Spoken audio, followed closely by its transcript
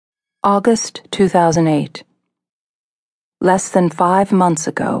August 2008. Less than 5 months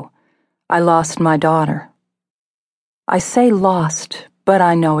ago, I lost my daughter. I say lost, but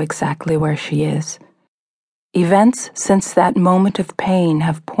I know exactly where she is. Events since that moment of pain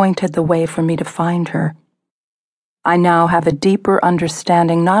have pointed the way for me to find her. I now have a deeper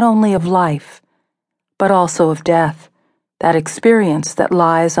understanding not only of life, but also of death, that experience that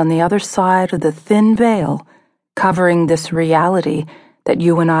lies on the other side of the thin veil covering this reality that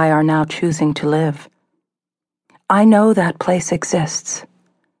you and I are now choosing to live. I know that place exists.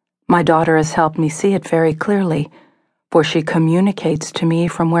 My daughter has helped me see it very clearly, for she communicates to me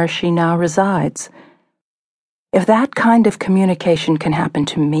from where she now resides. If that kind of communication can happen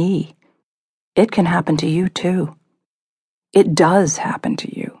to me, it can happen to you too. It does happen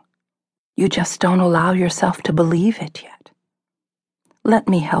to you. You just don't allow yourself to believe it yet. Let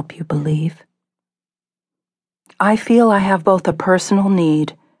me help you believe. I feel I have both a personal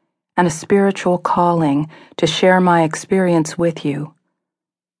need and a spiritual calling to share my experience with you.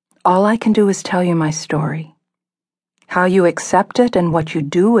 All I can do is tell you my story. How you accept it and what you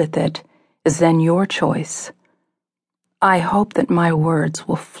do with it is then your choice. I hope that my words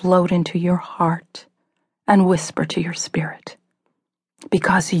will float into your heart and whisper to your spirit,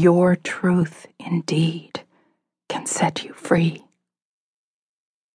 because your truth indeed can set you free.